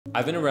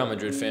I've been a Real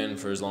Madrid fan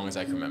for as long as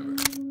I can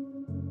remember.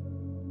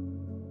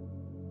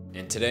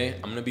 And today,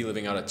 I'm gonna be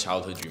living out a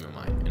childhood dream of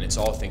mine, and it's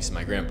all thanks to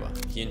my grandpa.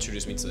 He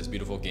introduced me to this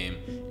beautiful game,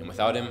 and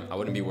without him, I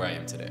wouldn't be where I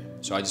am today.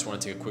 So I just wanna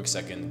take a quick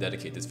second to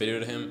dedicate this video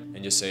to him,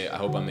 and just say, I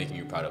hope I'm making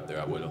you proud up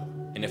there, abuelo.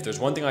 And if there's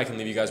one thing I can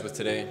leave you guys with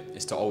today,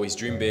 is to always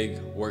dream big,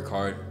 work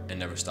hard, and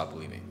never stop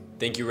believing.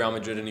 Thank you, Real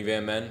Madrid and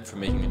Nivea men, for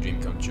making a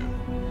dream come true.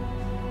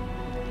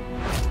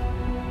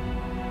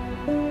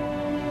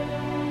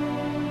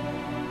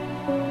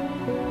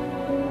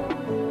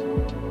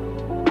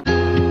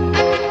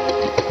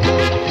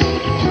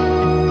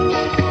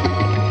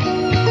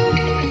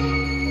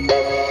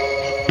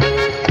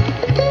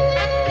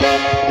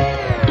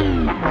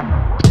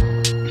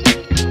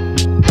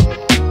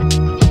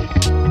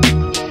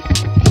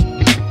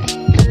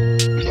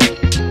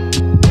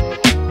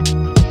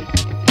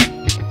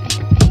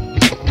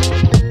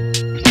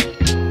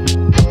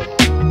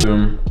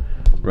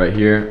 Right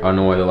here, I don't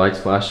know why the light's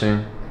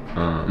flashing.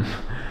 But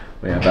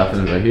yeah,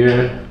 bathroom's right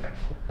here.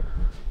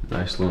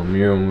 Nice little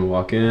mirror when we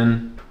walk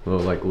in.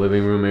 Little like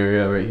living room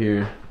area right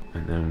here.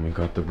 And then we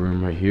got the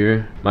room right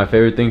here. My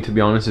favorite thing, to be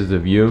honest, is the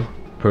view.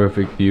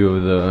 Perfect view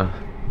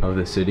of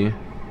the city.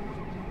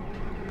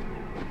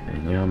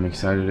 And yeah, I'm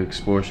excited to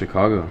explore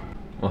Chicago.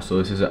 Also,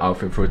 this is the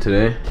outfit for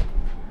today.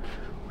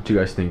 What you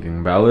guys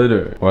thinking? Valid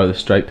or are the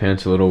striped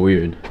pants a little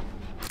weird?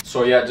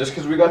 So yeah, just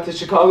because we got to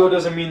Chicago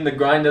doesn't mean the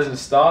grind doesn't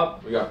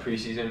stop. We got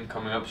preseason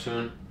coming up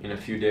soon in a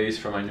few days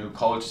for my new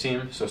college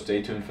team, so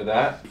stay tuned for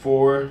that.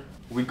 Before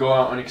we go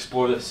out and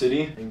explore the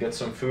city and get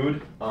some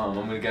food, I'm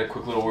gonna get a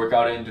quick little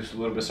workout in, just a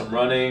little bit of some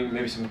running,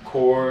 maybe some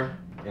core,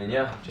 and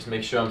yeah, just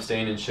make sure I'm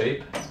staying in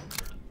shape.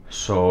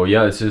 So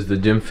yeah, this is the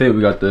gym fit.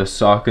 We got the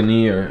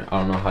Saucony, or I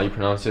don't know how you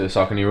pronounce it, the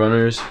Saucony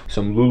runners,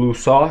 some Lulu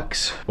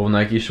socks, full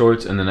Nike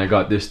shorts, and then I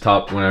got this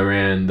top when I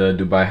ran the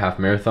Dubai half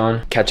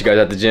marathon. Catch you guys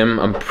at the gym.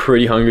 I'm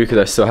pretty hungry because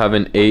I still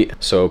haven't ate,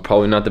 so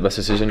probably not the best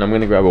decision. I'm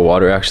gonna grab a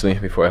water actually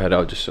before I head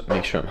out, just to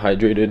make sure I'm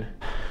hydrated.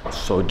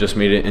 So just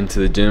made it into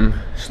the gym.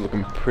 It's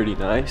looking pretty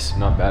nice,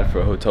 not bad for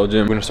a hotel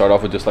gym. We're gonna start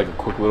off with just like a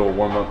quick little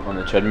warm up on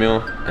the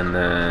treadmill, and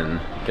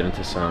then get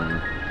into some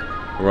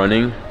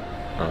running.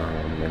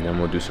 And then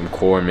we'll do some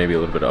core and maybe a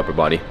little bit of upper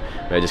body.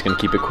 But I'm just gonna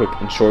keep it quick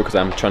and short because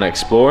I'm trying to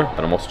explore,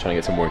 but I'm also trying to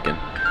get some work in.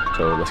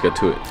 So let's get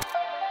to it.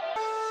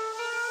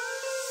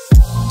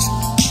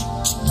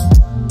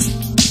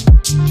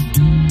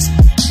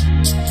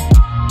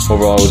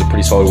 Overall, it was a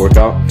pretty solid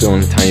workout.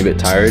 Feeling a tiny bit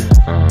tired,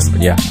 but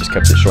yeah, just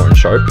kept it short and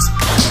sharp.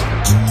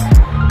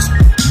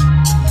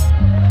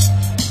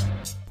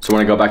 So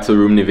when I got back to the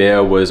room,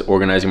 Nivea was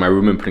organizing my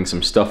room and putting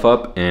some stuff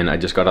up, and I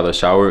just got out of the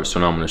shower, so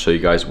now I'm gonna show you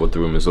guys what the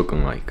room is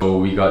looking like. So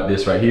we got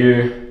this right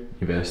here,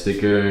 Nivea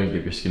sticker,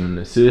 give your skin an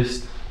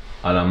assist,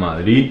 Real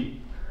Madrid. And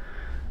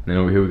then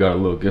over here we got a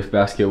little gift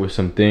basket with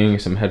some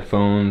things, some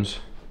headphones,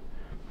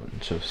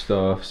 bunch of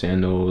stuff,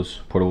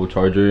 sandals, portable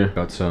charger.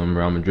 Got some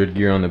Real Madrid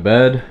gear on the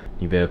bed,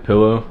 Nivea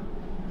pillow,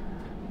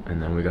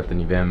 and then we got the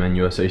Nivea Men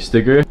USA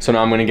sticker. So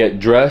now I'm gonna get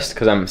dressed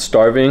because I'm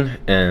starving,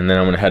 and then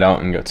I'm gonna head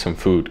out and get some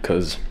food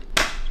because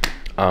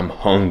I'm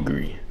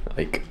hungry.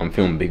 Like, I'm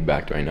feeling big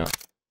backed right now.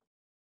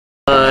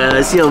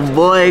 It's your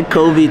boy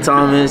Kobe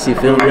Thomas, you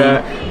feel me?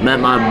 Met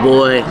my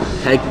boy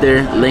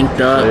Hector, linked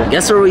up.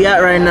 Guess where we at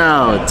right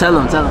now? Tell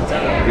him.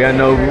 We at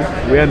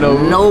Nobu. We at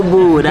Nobu.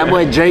 Nobu. That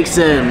boy Drake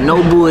said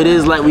Nobu it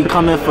is, like we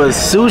coming for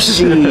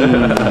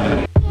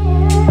sushi.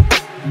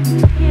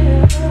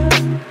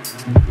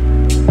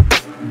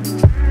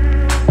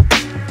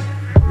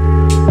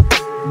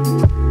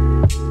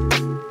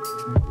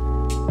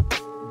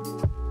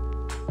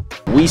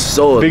 We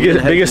sold.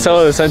 Biggest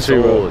seller of the century,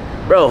 bro.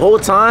 Bro, whole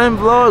time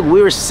vlog,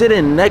 we were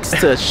sitting next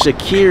to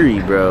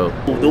Shaqiri, bro.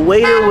 The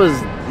waiter was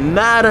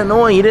mad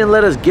annoying. He didn't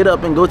let us get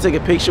up and go take a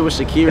picture with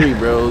Shaqiri,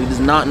 bro. He does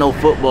not know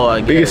football,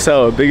 I guess.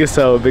 Biggest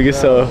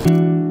seller.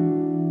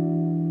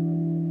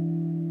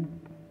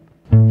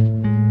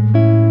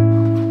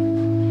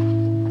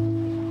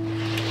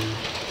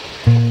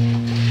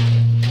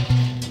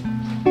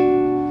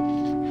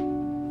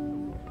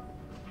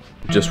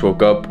 Just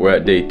woke up. We're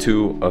at day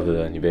 2 of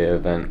the Nivea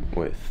event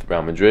with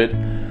Real Madrid.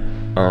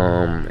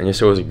 And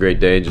yesterday was a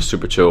great day, just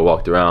super chill,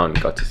 walked around,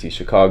 got to see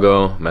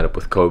Chicago, met up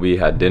with Kobe,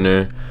 had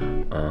dinner,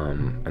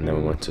 and then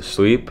we went to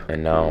sleep.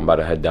 And now I'm about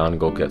to head down and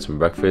go get some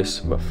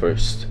breakfast, but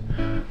first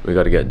we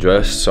gotta get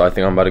dressed. So I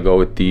think I'm about to go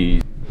with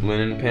the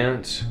linen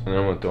pants, and then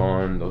I'm gonna throw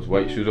on those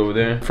white shoes over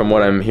there. From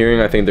what I'm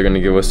hearing, I think they're gonna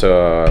give us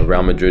a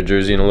Real Madrid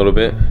jersey in a little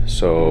bit,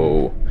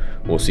 so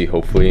we'll see.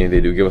 Hopefully they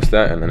do give us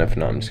that, and then if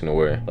not, I'm just gonna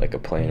wear like a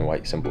plain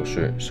white simple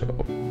shirt. So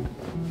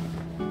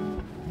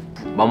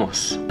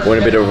vamos. We're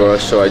in a bit of a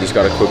rush, so I just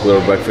got a quick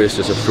little breakfast,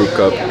 just a fruit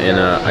cup and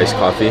iced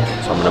coffee.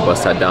 So I'm gonna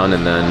bust that down,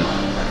 and then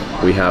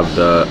we have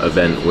the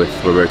event with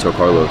Roberto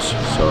Carlos.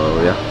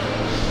 So yeah.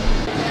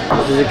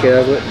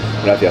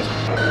 Gracias.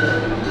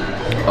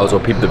 Also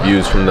peep the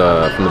views from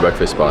the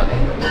breakfast spot.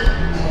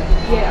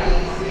 Yeah.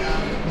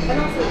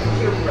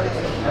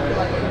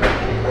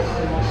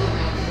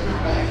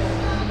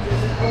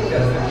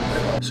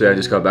 So yeah, I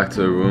just got back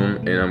to the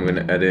room and I'm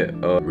gonna edit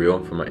a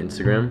reel for my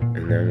Instagram,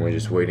 and then we're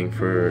just waiting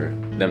for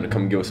them to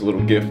come give us a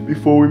little gift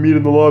before we meet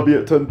in the lobby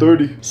at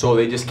 10:30. So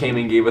they just came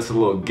and gave us a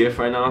little gift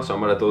right now, so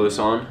I'm gonna throw this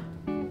on.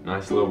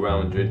 Nice little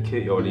Real Madrid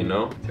kit, you already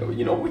know. So,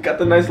 you know, we got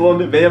the nice little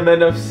Nivea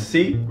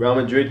NFC Real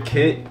Madrid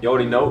kit, you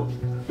already know.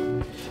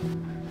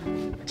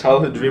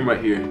 Childhood dream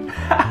right here.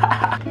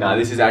 Nah,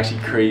 this is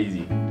actually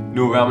crazy.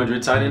 New Real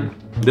Madrid signing.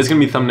 This is gonna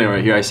be thumbnail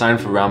right here. I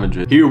signed for Real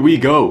Madrid. Here we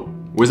go.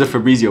 Where's the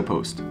Fabrizio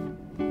post?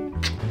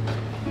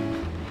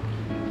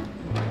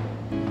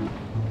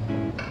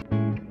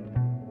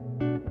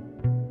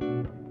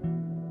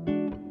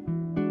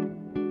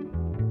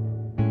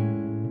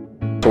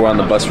 So we're on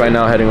the bus right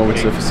now, heading over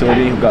to the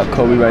facility. We've got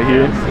Kobe right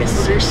here. Yes,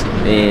 sir.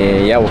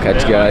 And yeah, we'll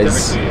catch you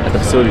guys at the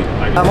facility.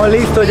 Estamos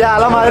listos ya,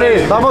 Real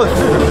Madrid. Vamos.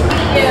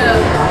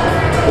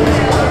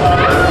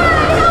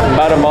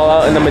 About them all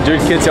out in the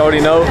Madrid kits, you already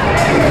know.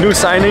 New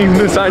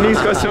signings,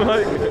 question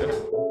mark.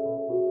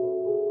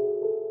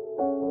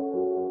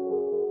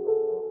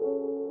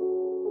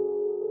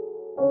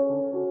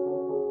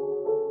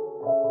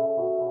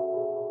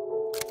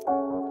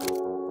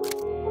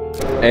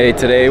 Hey,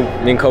 today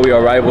me and Kobe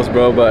are rivals,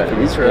 bro, but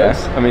yeah,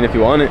 I mean, if you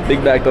want it,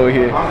 big back over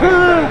here.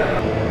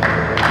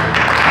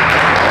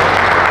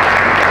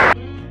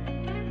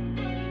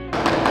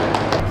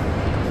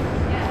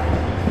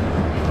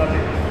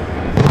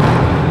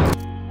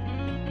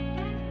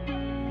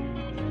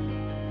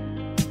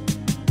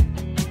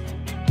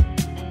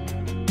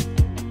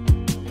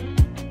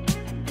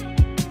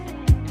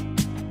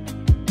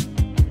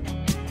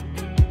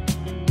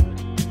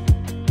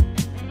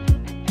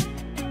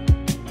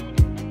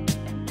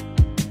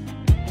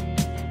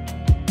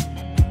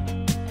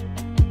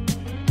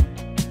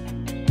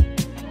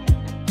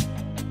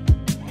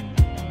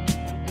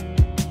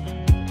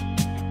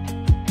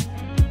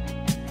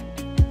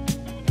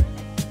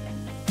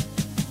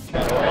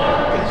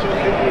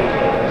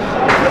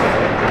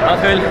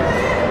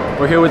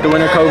 We're here with the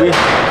winner, Kobe.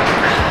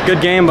 Good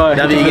game, but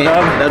W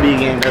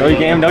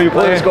game. W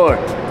player. Score.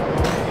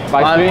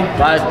 5-3.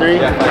 5-3.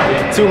 Yeah,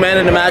 5-3. 2 men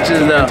in the matches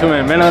though. 2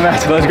 man of the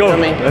match. Let's go.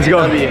 Let's go.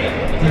 W. The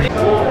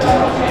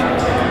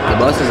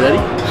bus is ready.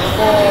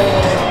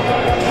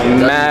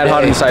 Mad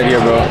hot inside here,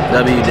 bro.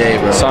 W day,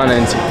 bro. Sauna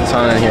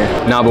in here.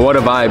 Nah, but what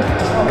a vibe.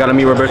 Gotta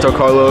meet Roberto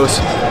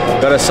Carlos.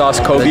 Gotta sauce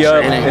Kobe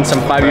up in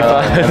some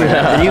 5v5.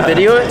 Can you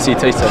video it? See,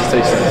 taste test.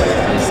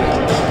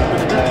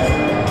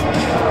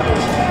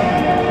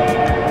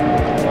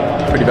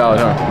 Pretty valid,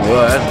 huh?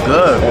 Well, that's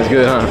good. That's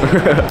good, huh?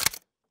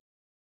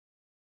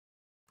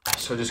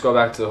 So just got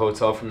back to the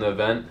hotel from the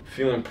event.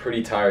 Feeling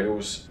pretty tired. It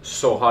was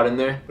so hot in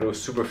there, but it was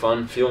super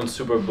fun. Feeling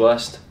super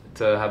blessed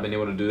to have been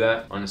able to do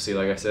that. Honestly,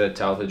 like I said,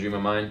 childhood dream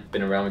of mine.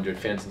 Been a Real Madrid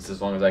fan since as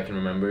long as I can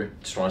remember.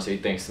 Just want to say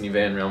thanks to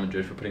Nivea and Real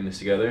Madrid for putting this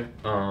together.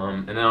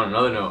 And then on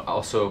another note, I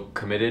also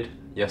committed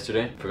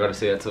yesterday. Forgot to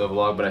say that to the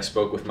vlog, but I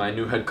spoke with my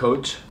new head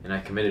coach and I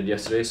committed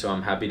yesterday, so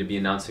I'm happy to be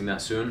announcing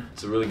that soon.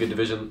 It's a really good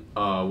Division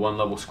 1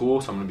 level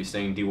school, so I'm going to be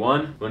staying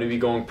D1. I'm going to be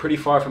going pretty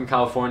far from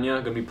California.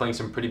 I'm going to be playing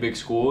some pretty big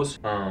schools.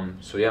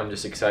 So yeah, I'm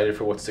just excited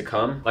for what's to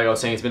come. Like I was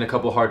saying, it's been a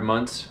couple hard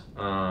months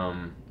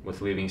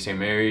with leaving St.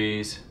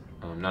 Mary's.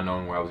 Not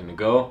knowing where I was gonna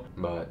go,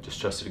 but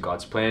just trusted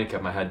God's plan,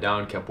 kept my head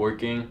down, kept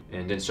working,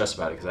 and didn't stress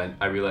about it because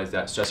I realized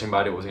that stressing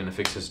about it wasn't gonna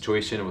fix the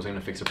situation, it wasn't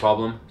gonna fix the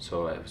problem.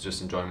 So I was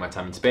just enjoying my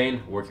time in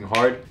Spain, working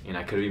hard, and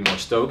I couldn't be more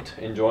stoked.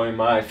 Enjoying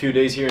my few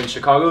days here in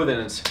Chicago, then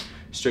it's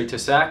straight to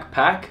SAC,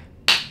 pack,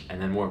 and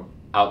then we're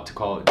out to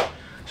college.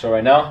 So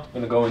right now, I'm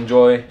gonna go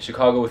enjoy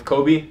Chicago with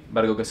Kobe.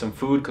 About to go get some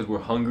food because we're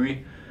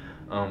hungry.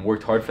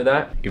 Worked hard for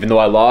that. Even though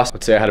I lost,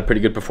 I'd say I had a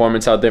pretty good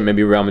performance out there.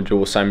 Maybe Real Madrid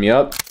will sign me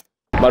up.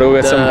 About to go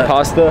get some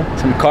pasta,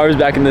 some carbs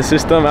back in the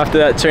system after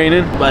that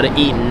training. About to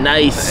eat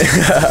nice.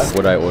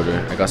 What'd I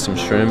order? I got some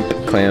shrimp,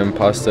 clam,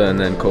 pasta, and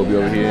then Kobe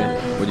over here.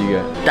 What do you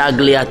get?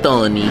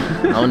 Tagliatoni.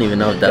 I don't even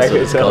know if that's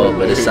what it's called,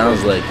 but it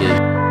sounds like it.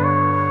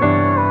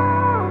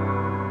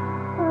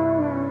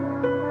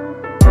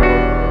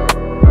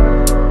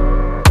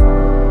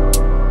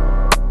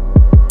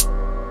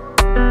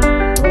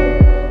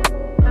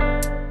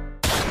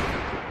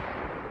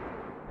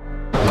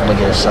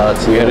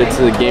 Shots. We headed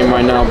to the game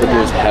right now, but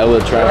there's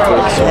hella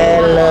traffic. So.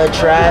 Hella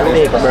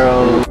traffic,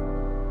 bro.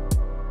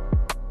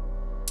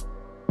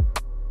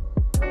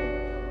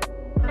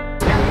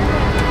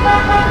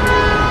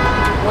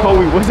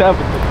 Kobe, what's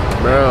happening?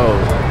 Bro,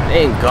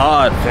 thank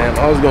God, fam.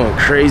 I was going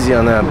crazy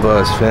on that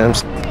bus, fam.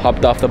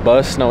 Hopped off the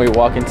bus, now we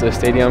walk into the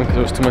stadium because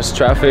there was too much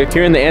traffic.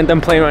 Hearing the anthem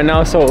playing right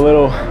now, so a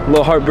little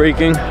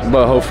heartbreaking,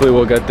 but hopefully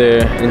we'll get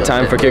there in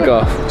time for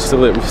kickoff. Still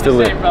lit.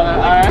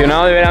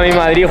 Emocionado de ver a mi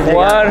Madrid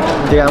jugar.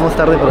 Llegamos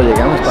tarde, pero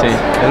llegamos. Sí,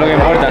 es lo que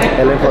importa.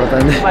 Es lo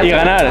importante. Y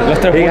ganar, los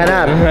 3 puntos. Y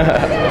ganar.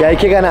 Y hay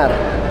que ganar.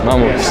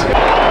 Vamos.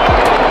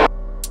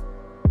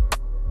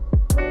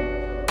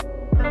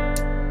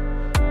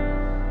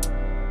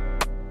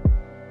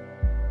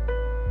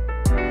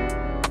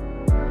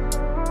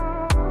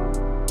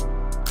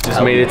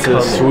 Just made it to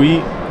the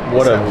suite.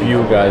 What a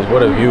view, guys.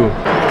 What a view.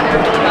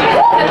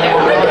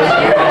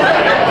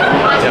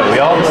 Yeah, we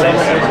all the same.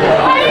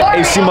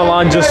 AC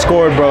Milan just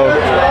scored, bro.